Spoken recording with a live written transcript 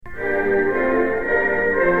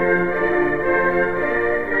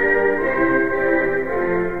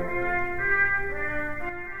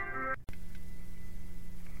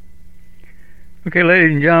Okay,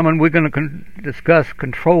 ladies and gentlemen, we're going to discuss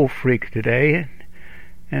control freaks today,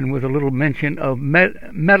 and with a little mention of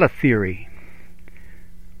meta theory,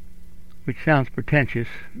 which sounds pretentious,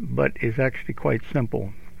 but is actually quite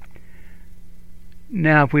simple.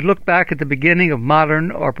 Now, if we look back at the beginning of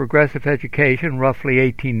modern or progressive education, roughly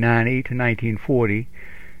 1890 to 1940,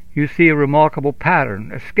 you see a remarkable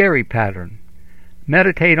pattern, a scary pattern.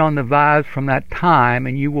 Meditate on the vibes from that time,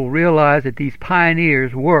 and you will realize that these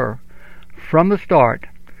pioneers were, from the start,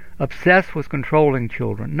 obsessed with controlling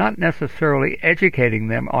children, not necessarily educating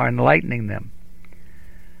them or enlightening them.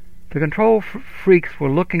 The control freaks were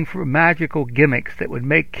looking for magical gimmicks that would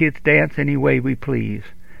make kids dance any way we please,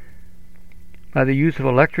 by the use of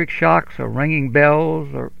electric shocks or ringing bells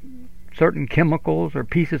or certain chemicals or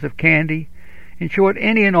pieces of candy. In short,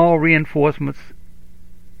 any and all reinforcements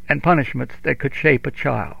and punishments that could shape a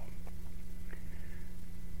child.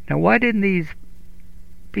 Now, why didn't these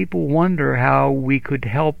people wonder how we could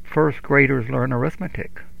help first graders learn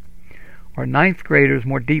arithmetic, or ninth graders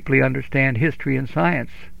more deeply understand history and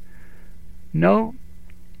science? No,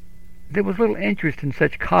 there was little interest in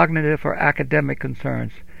such cognitive or academic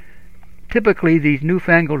concerns. Typically, these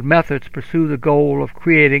newfangled methods pursue the goal of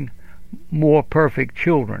creating more perfect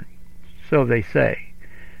children, so they say.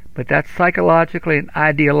 But that's psychologically and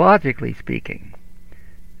ideologically speaking.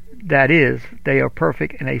 That is, they are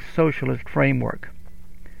perfect in a socialist framework.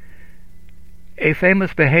 A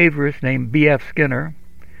famous behaviorist named B.F. Skinner,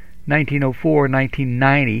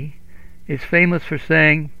 1904-1990, is famous for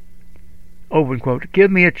saying, open quote, "Give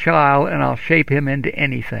me a child and I'll shape him into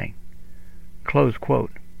anything," close quote.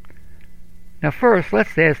 Now first,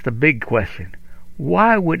 let's ask the big question.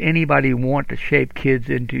 Why would anybody want to shape kids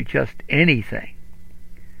into just anything?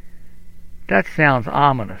 That sounds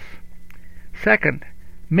ominous. Second,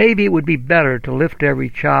 maybe it would be better to lift every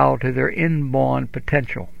child to their inborn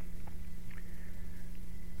potential.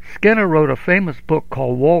 Skinner wrote a famous book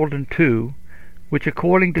called Walden 2, which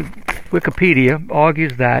according to Wikipedia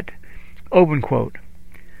argues that, open quote,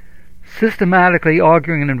 "systematically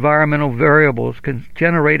arguing environmental variables can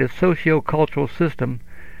generate a socio-cultural system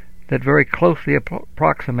that very closely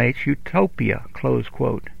approximates utopia," close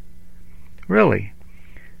quote. Really?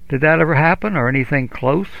 Did that ever happen, or anything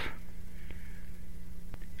close?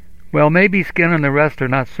 Well, maybe Skinner and the rest are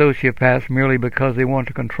not sociopaths merely because they want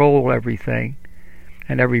to control everything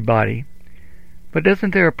and everybody. But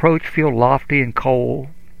doesn't their approach feel lofty and cold?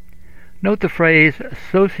 Note the phrase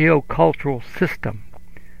socio-cultural system.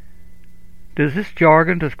 Does this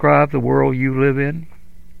jargon describe the world you live in?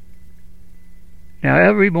 Now,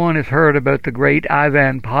 everyone has heard about the great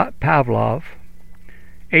Ivan Pavlov,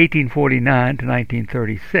 1849 to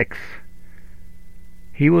 1936.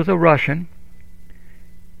 He was a Russian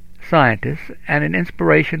scientist and an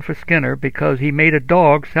inspiration for Skinner because he made a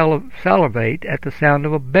dog salivate at the sound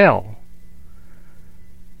of a bell.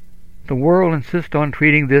 The world insists on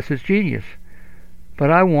treating this as genius,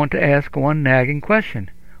 but I want to ask one nagging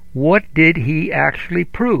question. What did he actually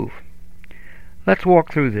prove? Let's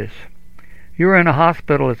walk through this. You're in a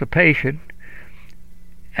hospital as a patient,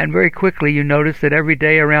 and very quickly you notice that every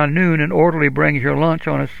day around noon an orderly brings your lunch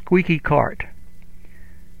on a squeaky cart.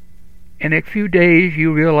 In a few days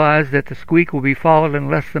you realize that the squeak will be followed in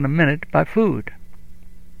less than a minute by food.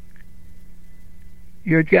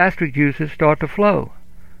 Your gastric juices start to flow.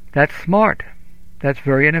 That's smart. That's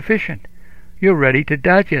very inefficient. You're ready to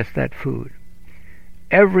digest that food.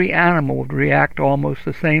 Every animal would react almost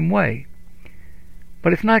the same way.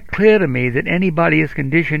 But it's not clear to me that anybody is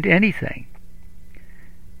conditioned to anything,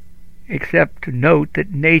 except to note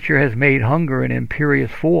that nature has made hunger an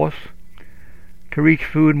imperious force. To reach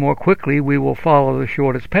food more quickly, we will follow the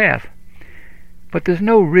shortest path. But there's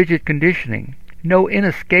no rigid conditioning, no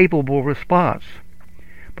inescapable response.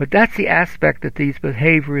 But that's the aspect that these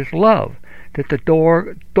behaviors love, that the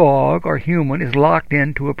dog or human is locked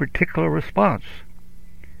into a particular response.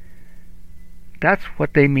 That's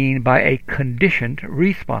what they mean by a conditioned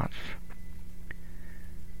response.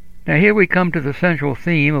 Now here we come to the central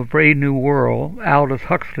theme of Brave New World, Aldous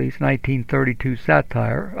Huxley's 1932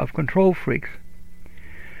 satire of control freaks.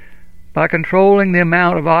 By controlling the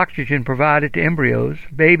amount of oxygen provided to embryos,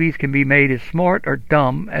 babies can be made as smart or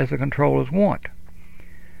dumb as the controllers want.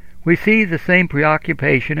 We see the same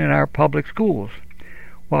preoccupation in our public schools.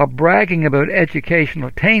 While bragging about educational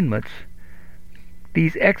attainments,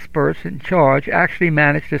 these experts in charge actually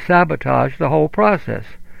manage to sabotage the whole process,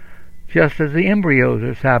 just as the embryos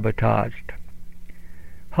are sabotaged.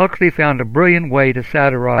 Huxley found a brilliant way to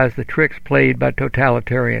satirize the tricks played by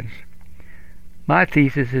totalitarians. My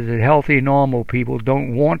thesis is that healthy, normal people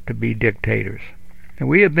don't want to be dictators. And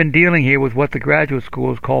we have been dealing here with what the graduate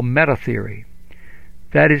schools call meta theory.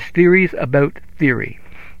 That is, theories about theory.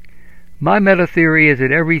 My meta-theory is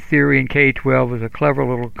that every theory in K-12 is a clever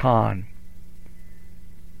little con.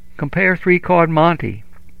 Compare three-card Monte,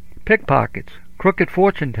 pickpockets, crooked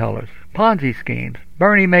fortune tellers, Ponzi schemes,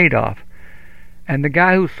 Bernie Madoff, and the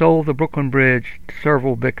guy who sold the Brooklyn Bridge to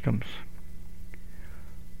several victims.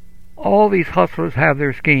 All these hustlers have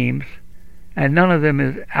their schemes, and none of them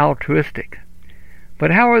is altruistic.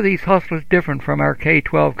 But how are these hustlers different from our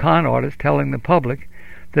K-12 con artists telling the public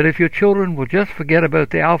that if your children will just forget about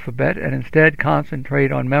the alphabet and instead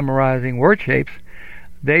concentrate on memorizing word shapes,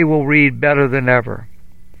 they will read better than ever?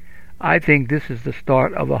 I think this is the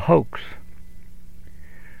start of a hoax.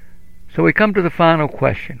 So we come to the final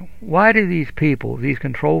question. Why do these people, these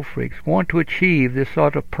control freaks, want to achieve this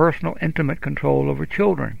sort of personal, intimate control over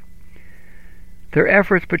children? Their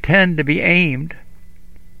efforts pretend to be aimed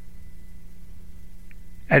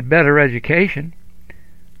at better education,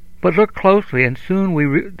 but look closely and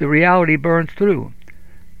soon the reality burns through.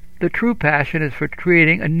 The true passion is for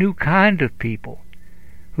creating a new kind of people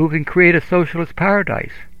who can create a socialist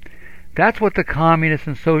paradise. That's what the communists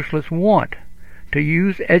and socialists want, to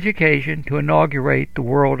use education to inaugurate the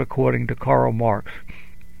world according to Karl Marx.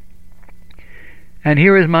 And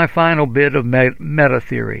here is my final bit of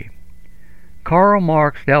meta-theory. Karl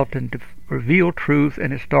Marx dealt into revealed truth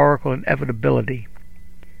and historical inevitability.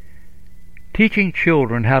 Teaching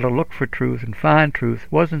children how to look for truth and find truth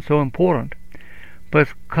wasn't so important, but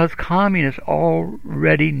because communists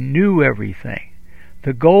already knew everything.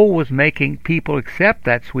 The goal was making people accept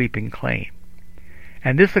that sweeping claim.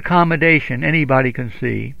 And this accommodation, anybody can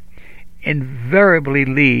see, invariably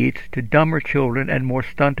leads to dumber children and more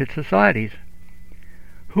stunted societies.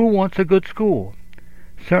 Who wants a good school?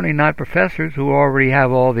 Certainly not professors who already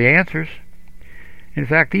have all the answers. In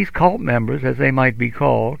fact, these cult members, as they might be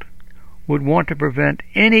called, would want to prevent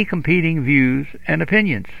any competing views and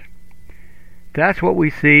opinions. That's what we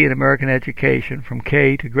see in American education from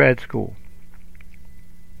K to grad school.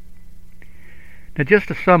 Now, just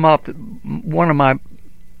to sum up, one of my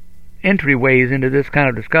entryways into this kind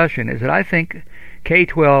of discussion is that I think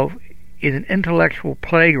K-12 is an intellectual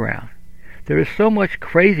playground. There is so much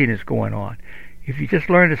craziness going on. If you just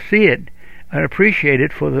learn to see it and appreciate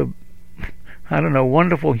it for the,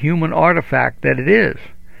 wonderful human artifact that it is.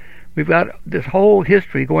 We've got this whole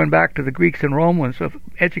history going back to the Greeks and Romans of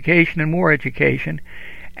education and more education,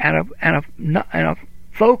 and a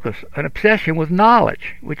focus, an obsession with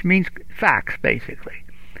knowledge, which means facts, basically.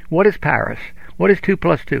 What is Paris? What is 2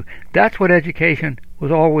 plus 2? That's what education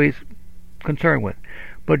was always concerned with.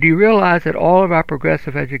 But do you realize that all of our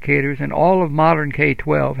progressive educators and all of modern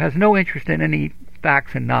K-12 has no interest in any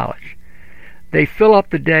facts and knowledge? They fill up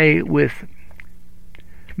the day with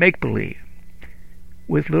make-believe,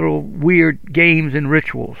 with little weird games and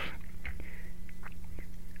rituals.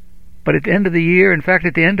 But at the end of the year, in fact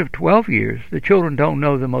at the end of 12 years, the children don't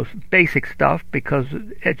know the most basic stuff because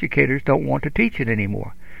educators don't want to teach it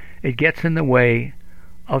anymore. It gets in the way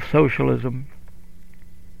of socialism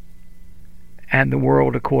and the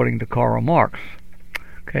world according to Karl Marx.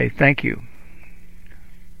 Okay, thank you.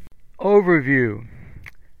 Overview.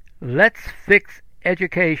 Let's Fix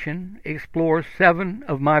Education explores 7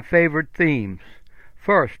 of my favorite themes.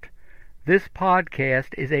 First, this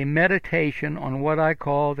podcast is a meditation on what I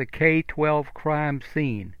call the K-12 crime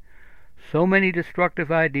scene. So many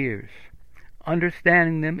destructive ideas.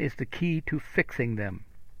 Understanding them is the key to fixing them.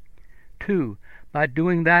 2. By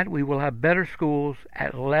doing that, we will have better schools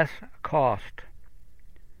at less cost.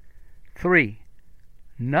 3.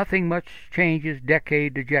 Nothing much changes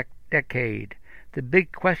decade to decade. The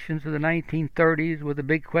big questions of the 1930s were the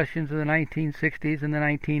big questions of the 1960s and the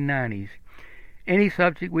 1990s. Any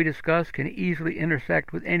subject we discuss can easily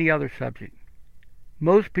intersect with any other subject.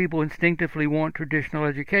 Most people instinctively want traditional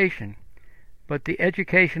education, but the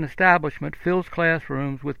education establishment fills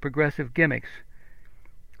classrooms with progressive gimmicks.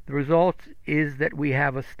 The result is that we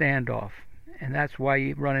have a standoff, and that's why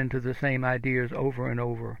you run into the same ideas over and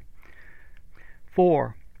over.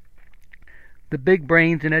 4. The big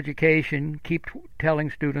brains in education keep telling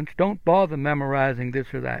students, don't bother memorizing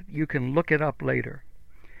this or that. You can look it up later.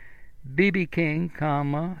 B.B. King,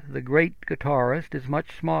 the great guitarist, is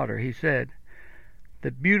much smarter. He said, the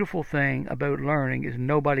beautiful thing about learning is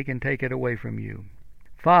nobody can take it away from you.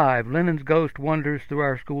 5. Lenin's ghost wanders through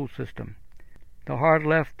our school system. The hard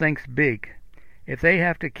left thinks big. If they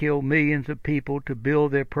have to kill millions of people to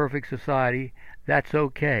build their perfect society, that's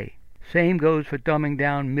okay. Same goes for dumbing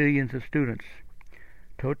down millions of students.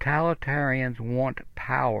 Totalitarians want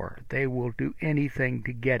power. They will do anything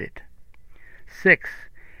to get it. 6.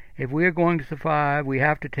 If we are going to survive, we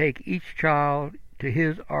have to take each child to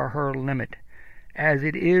his or her limit. As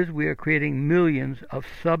it is, we are creating millions of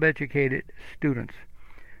subeducated students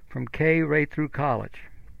from K right through college.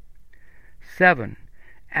 7.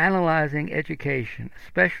 Analyzing education,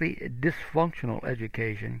 especially dysfunctional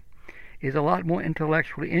education, is a lot more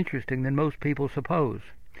intellectually interesting than most people suppose.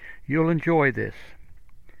 You'll enjoy this.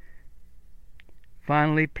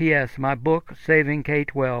 Finally, P.S. My book, Saving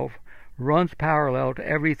K-12, runs parallel to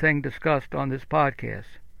everything discussed on this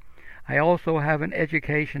podcast. I also have an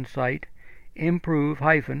education site,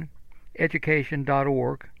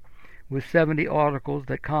 improve-education.org, with 70 articles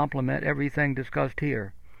that complement everything discussed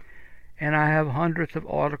here. And I have hundreds of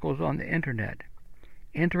articles on the internet.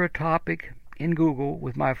 Enter a topic in Google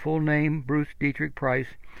with my full name, Bruce Dietrich Price,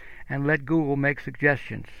 and let Google make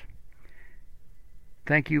suggestions.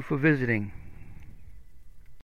 Thank you for visiting.